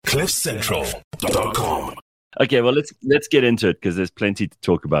CliffCentral.com. Okay, well, let's get into it because there's plenty to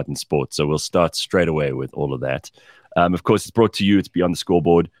talk about in sports. So we'll start straight away with all of that. Of course, it's brought to you. It's Beyond the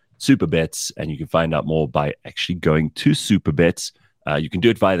Scoreboard, Super Bets, and you can find out more by actually going to Super Bets. You can do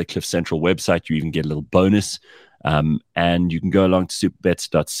it via the Cliff Central website. You even get a little bonus. And you can go along to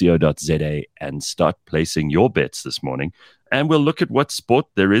superbets.co.za and start placing your bets this morning. And we'll look at what sport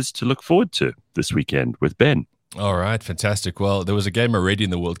there is to look forward to this weekend with Ben. All right, fantastic. Well, there was a game already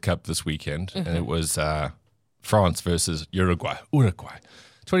in the World Cup this weekend, and it was France versus Uruguay.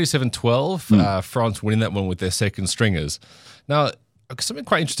 27-12, France winning that one with their second stringers. Now, something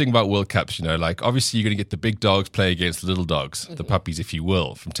quite interesting about World Cups, like obviously you're going to get the big dogs play against the little dogs, the puppies, if you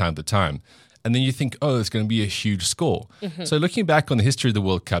will, from time to time. And then you think, it's going to be a huge score. So looking back on the history of the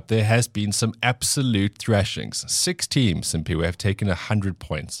World Cup, there has been some absolute thrashings. 6 teams, simply, have taken 100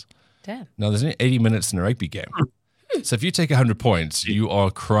 points. Damn. Now, there's only 80 minutes in a rugby game. So if you take 100 points, you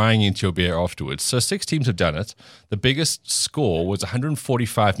are crying into your beer afterwards. So 6 teams have done it. The biggest score was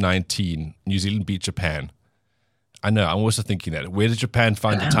 145-19. New Zealand beat Japan. I know, I'm also thinking that. Where did Japan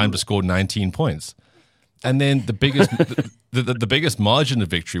find the time to score 19 points? And then the biggest the biggest margin of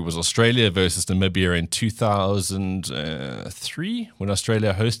victory was Australia versus Namibia in 2003 when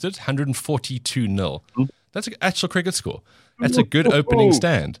Australia hosted, 142-0. That's an actual cricket score. That's a good opening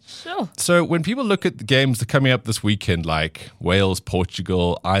stand. Sure. So when people look at the games that are coming up this weekend, like Wales,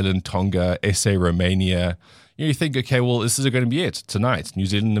 Portugal, Ireland, Tonga, SA, Romania, you think, okay, well, this is going to be it tonight, New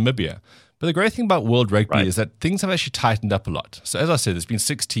Zealand, Namibia. But the great thing about World Rugby is that things have actually tightened up a lot. So as I said, there's been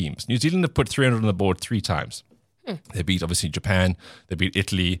 6 teams. New Zealand have put 300 on the board 3 times. They beat, obviously, Japan, they beat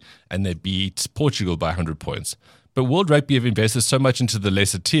Italy, and they beat Portugal by 100 points. But World Rugby have invested so much into the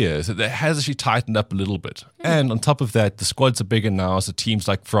lesser tiers that it has actually tightened up a little bit. And on top of that, the squads are bigger now. So teams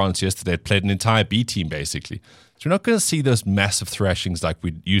like France yesterday played an entire B team, basically. So we're not going to see those massive thrashings like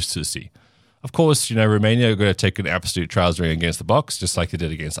we used to see. Of course, Romania are going to take an absolute trousering against the Box, just like they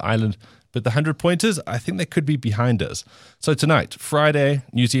did against Ireland. But the 100-pointers, I think they could be behind us. So tonight, Friday,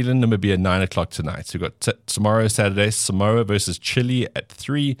 New Zealand, Namibia, 9 o'clock tonight. So we've got tomorrow, Saturday, Samoa versus Chile at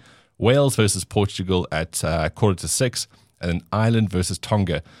 3, Wales versus Portugal at 5:45, and then Ireland versus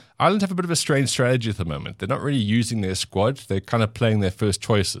Tonga. Ireland have a bit of a strange strategy at the moment. They're not really using their squad. They're kind of playing their first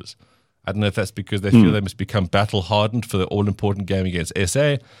choices. I don't know if that's because they feel they must become battle-hardened for the all-important game against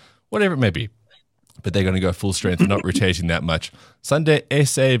SA, whatever it may be. But they're going to go full strength, not rotating that much. Sunday,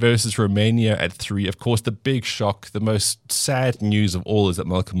 SA versus Romania at 3. Of course, the big shock, the most sad news of all is that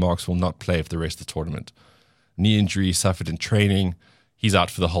Malcolm Marx will not play for the rest of the tournament. Knee injury suffered in training. He's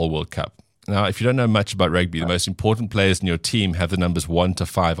out for the whole World Cup. Now, if you don't know much about rugby, the most important players in your team have the numbers 1 to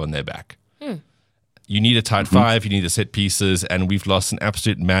 5 on their back. You need a tight 5, you need the set pieces, and we've lost an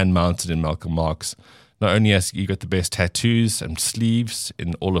absolute man mountain in Malcolm Marx. Not only has he got the best tattoos and sleeves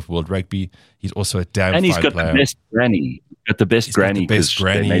in all of World Rugby, he's also a damn and he's fine got player. The best granny. Got the best granny.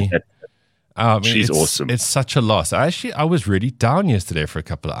 She's awesome. It's such a loss. I was really down yesterday for a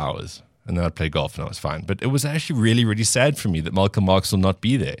couple of hours. And then I'd play golf and I was fine. But it was actually really, really sad for me that Malcolm Marx will not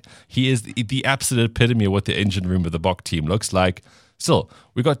be there. He is the absolute epitome of what the engine room of the Bok team looks like. Still,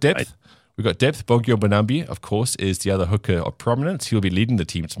 we got depth. Right. We got depth. Bogio Bonambi, of course, is the other hooker of prominence. He'll be leading the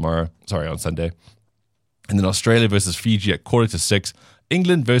team on Sunday. And then Australia versus Fiji at 5:45.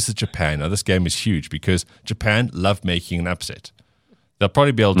 England versus Japan. Now, this game is huge because Japan love making an upset. They'll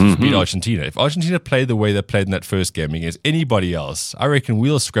probably be able to beat Argentina. If Argentina play the way they played in that first game against anybody else, I reckon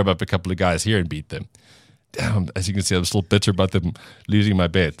we'll scrub up a couple of guys here and beat them. Damn, as you can see, I'm still bitter about them losing my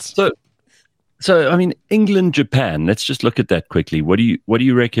bets. So I mean, England, Japan. Let's just look at that quickly. What do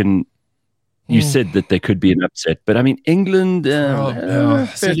you reckon? You said that there could be an upset, but I mean, England.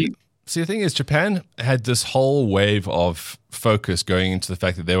 See, the thing is, Japan had this whole wave of focus going into the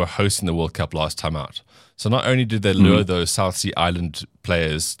fact that they were hosting the World Cup last time out. So not only did they lure those South Sea Island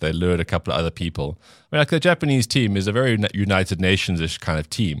players, they lured a couple of other people. I mean, like the Japanese team is a very United Nations-ish kind of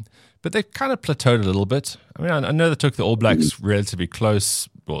team, but they kind of plateaued a little bit. I mean, I know they took the All Blacks relatively close,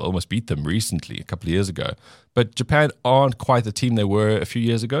 well, almost beat them recently, a couple of years ago. But Japan aren't quite the team they were a few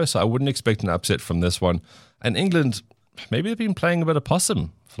years ago, so I wouldn't expect an upset from this one. And England, maybe they've been playing a bit of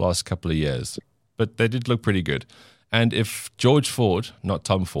possum for the last couple of years, but they did look pretty good. And if George Ford, not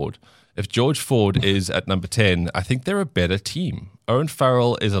Tom Ford, if George Ford is at number 10, I think they're a better team. Owen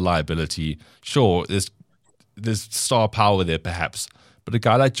Farrell is a liability. Sure, there's star power there perhaps, but a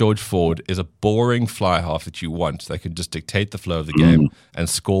guy like George Ford is a boring fly half that you want. They can just dictate the flow of the game and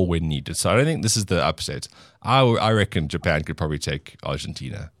score when needed. So I don't think this is the upset. I reckon Japan could probably take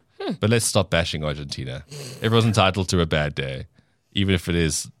Argentina. But let's stop bashing Argentina. Everyone's entitled to a bad day, even if it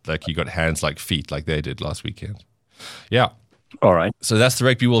is like you got hands like feet like they did last weekend. Yeah. All right. So that's the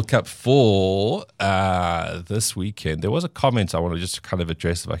Rugby World Cup for this weekend. There was a comment I want to just kind of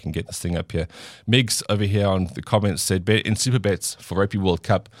address if I can get this thing up here. Migs over here on the comments said, in super bets for Rugby World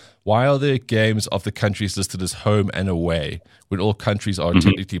Cup, why are the games of the countries listed as home and away when all countries are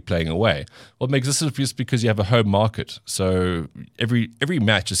technically playing away? Well, Migs, this is just because you have a home market. So every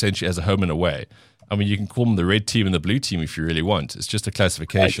match essentially has a home and away. I mean, you can call them the red team and the blue team if you really want. It's just a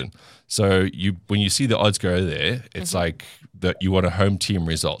classification. Right. So when you see the odds go there, it's like that you want a home team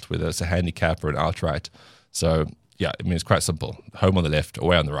result, whether it's a handicap or an outright. So, yeah, I mean, it's quite simple. Home on the left,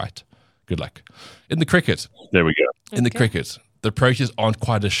 away on the right. Good luck. In the cricket. There we go. In the cricket, the Proteas aren't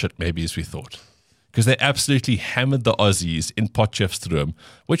quite as shit maybe as we thought, because they absolutely hammered the Aussies in Potchefstroom,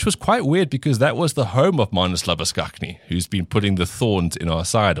 which was quite weird because that was the home of Marnus Labuschagne, who's been putting the thorns in our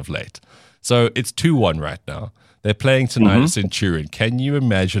side of late. So it's 2-1 right now. They're playing tonight at Centurion. Can you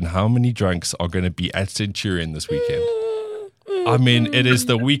imagine how many drunks are going to be at Centurion this weekend? I mean, it is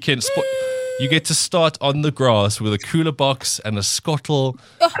the weekend sport. You get to start on the grass with a cooler box and a scottle,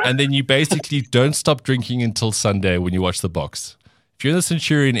 and then you basically don't stop drinking until Sunday when you watch the box. If you're in the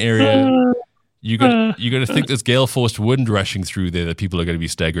Centurion area, you're going to think there's gale force wind rushing through there that people are going to be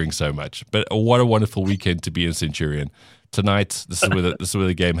staggering so much. But what a wonderful weekend to be in Centurion. Tonight, this is where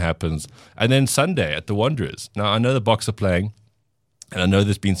the game happens. And then Sunday at the Wanderers. Now, I know the Boks are playing, and I know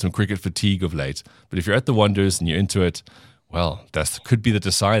there's been some cricket fatigue of late. But if you're at the Wanderers and you're into it, well, that could be the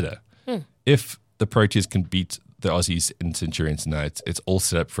decider. If the Proteas can beat the Aussies in Centurion tonight, it's all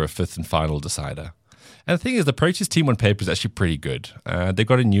set up for a fifth and final decider. And the thing is, the Proteas team on paper is actually pretty good. They've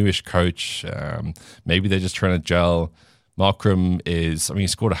got a newish coach. Maybe they're just trying to gel. Markram he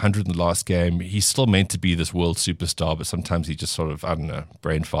scored 100 in the last game. He's still meant to be this world superstar, but sometimes he just sort of,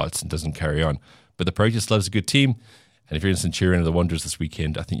 brain farts and doesn't carry on. But the Proteas loves a good team. And if you're in Centurion or the Wanderers this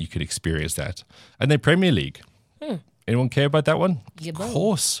weekend, I think you could experience that. And then Premier League. Anyone care about that one? Yeah,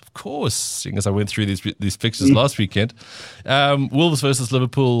 of course. Seeing as I went through these fixtures last weekend. Wolves versus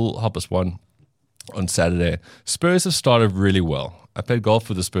Liverpool, Hoppers won on Saturday. Spurs have started really well. I played golf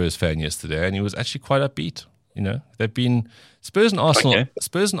with a Spurs fan yesterday, and he was actually quite upbeat. You know, they've been Spurs and Arsenal. Okay.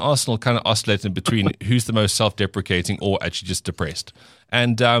 Spurs and Arsenal kind of oscillate in between who's the most self-deprecating or actually just depressed.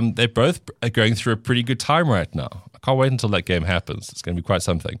 And they both are going through a pretty good time right now. I can't wait until that game happens. It's going to be quite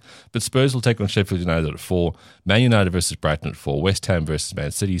something. But Spurs will take on Sheffield United at 4, Man United versus Brighton at 4, West Ham versus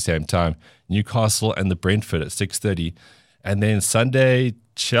Man City same time, Newcastle and the Brentford at 6:30, and then Sunday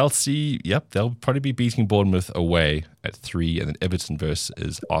Chelsea. Yep, they'll probably be beating Bournemouth away at 3, and then Everton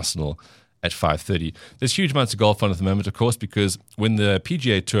versus Arsenal at 5:30. There's huge amounts of golf on at the moment, of course, because when the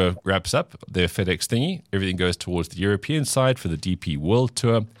PGA Tour wraps up their FedEx thingy, everything goes towards the European side for the DP World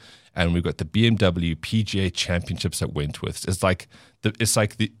Tour, and we've got the BMW PGA Championships at Wentworth. It's like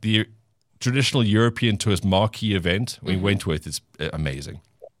the traditional European Tour's marquee event. I mean, Wentworth is amazing.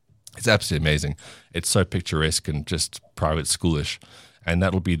 It's absolutely amazing. It's so picturesque and just private schoolish. And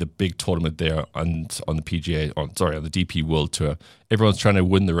that'll be the big tournament there on the DP World Tour. Everyone's trying to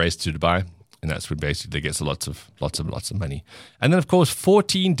win the race to Dubai, and that's when basically they get lots of money. And then, of course,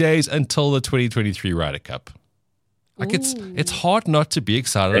 14 days until the 2023 Ryder Cup. Like it's hard not to be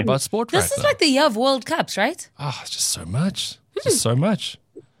excited about sport right now. This is like the year of World Cups, right? It's just so much. Just so much.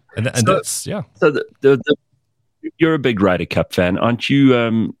 And that's, yeah. So you're a big Ryder Cup fan. Aren't you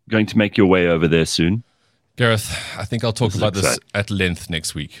going to make your way over there soon? Gareth, I think I'll talk about this at length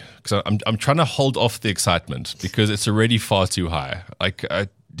next week, because I'm trying to hold off the excitement because it's already far too high.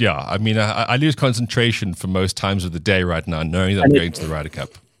 I lose concentration for most times of the day right now, knowing that I'm going to the Ryder Cup.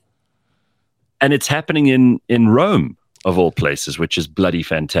 And it's happening in Rome, of all places, which is bloody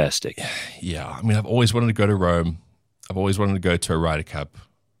fantastic. Yeah, I mean, I've always wanted to go to Rome. I've always wanted to go to a Ryder Cup.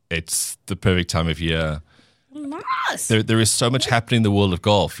 It's the perfect time of year. Nice. There is so much happening in the world of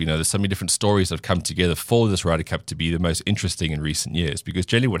golf. You know, there's so many different stories that have come together for this Ryder Cup to be the most interesting in recent years, because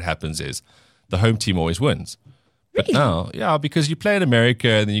generally what happens is the home team always wins. But now, because you play in America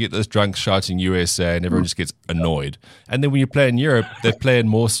and then you get those drunks shouting USA and everyone just gets annoyed. And then when you play in Europe, they play in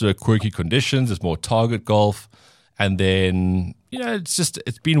more sort of quirky conditions. There's more target golf. And then,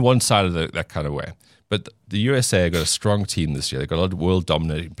 it's been one-sided that kind of way. But the USA have got a strong team this year. They've got a lot of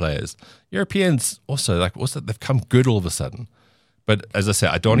world-dominating players. Europeans also, they've come good all of a sudden. But as I said,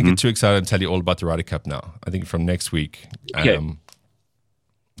 I don't want to get too excited and tell you all about the Ryder Cup now. I think from next week.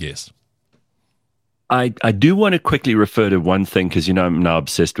 Yes. I do want to quickly refer to one thing, because I'm now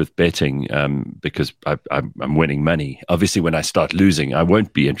obsessed with betting because I'm winning money. Obviously, when I start losing, I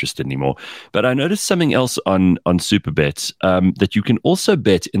won't be interested anymore. But I noticed something else on Superbet, that you can also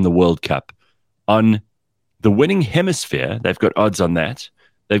bet in the World Cup on the winning hemisphere. They've got odds on that.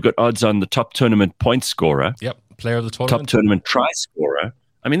 They've got odds on the top tournament point scorer. Yep. player of the top tournament. tournament try scorer.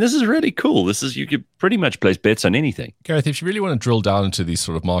 I mean, this is really cool. You could pretty much place bets on anything. Gareth, if you really want to drill down into these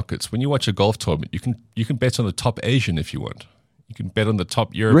sort of markets, when you watch a golf tournament, you can bet on the top Asian if you want. You can bet on the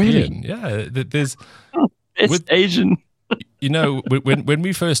top European. Really? Yeah, there's Asian. You know, when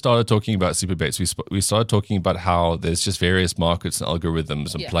we first started talking about super bets, we started talking about how there's just various markets and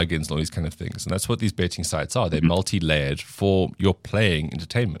algorithms and plugins and all these kind of things. And that's what these betting sites are. They're multi-layered for your playing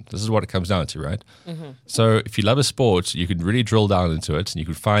entertainment. This is what it comes down to, right? Mm-hmm. So if you love a sport, you can really drill down into it and you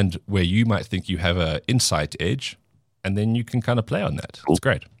can find where you might think you have an insight edge, and then you can kind of play on that. It's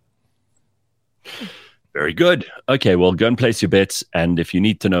great. Very good. Okay, well, go and place your bets. And if you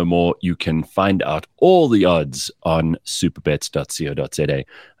need to know more, you can find out all the odds on superbets.co.za.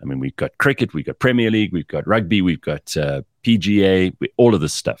 I mean, we've got cricket, we've got Premier League, we've got rugby, we've got PGA. All of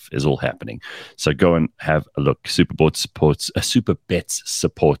this stuff is all happening. So go and have a look. Superbets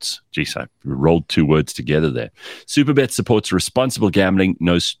supports. Geez, I rolled two words together there. Superbets supports responsible gambling.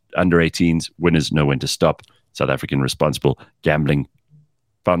 No under 18s. Winners know when to stop. South African Responsible Gambling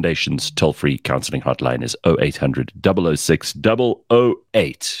Foundation's toll-free counseling hotline is 0800 006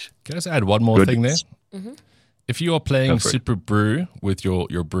 008. Can I just add one more thing there? Mm-hmm. If you are playing Super Brew with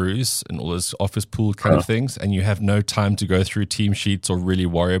your brews and all those office pool kind of things, and you have no time to go through team sheets or really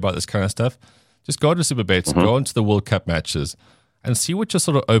worry about this kind of stuff, just go to Super Bets, go into the World Cup matches, and see what your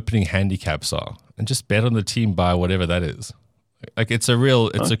sort of opening handicaps are, and just bet on the team by whatever that is. Like it's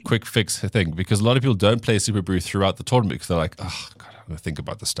a quick fix thing, because a lot of people don't play Super Brew throughout the tournament because they're like, oh God, I'm gonna think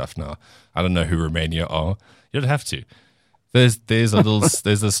about this stuff now. I don't know who Romania are. You don't have to. There's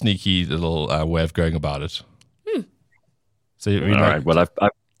a sneaky little way of going about it. So all right. Well,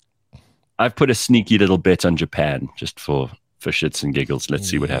 I've put a sneaky little bet on Japan just for shits and giggles. Let's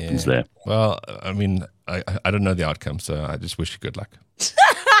see what happens there. Well, I mean, I don't know the outcome, so I just wish you good luck.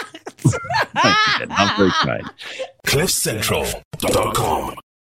 I'm very kind. CliffCentral.com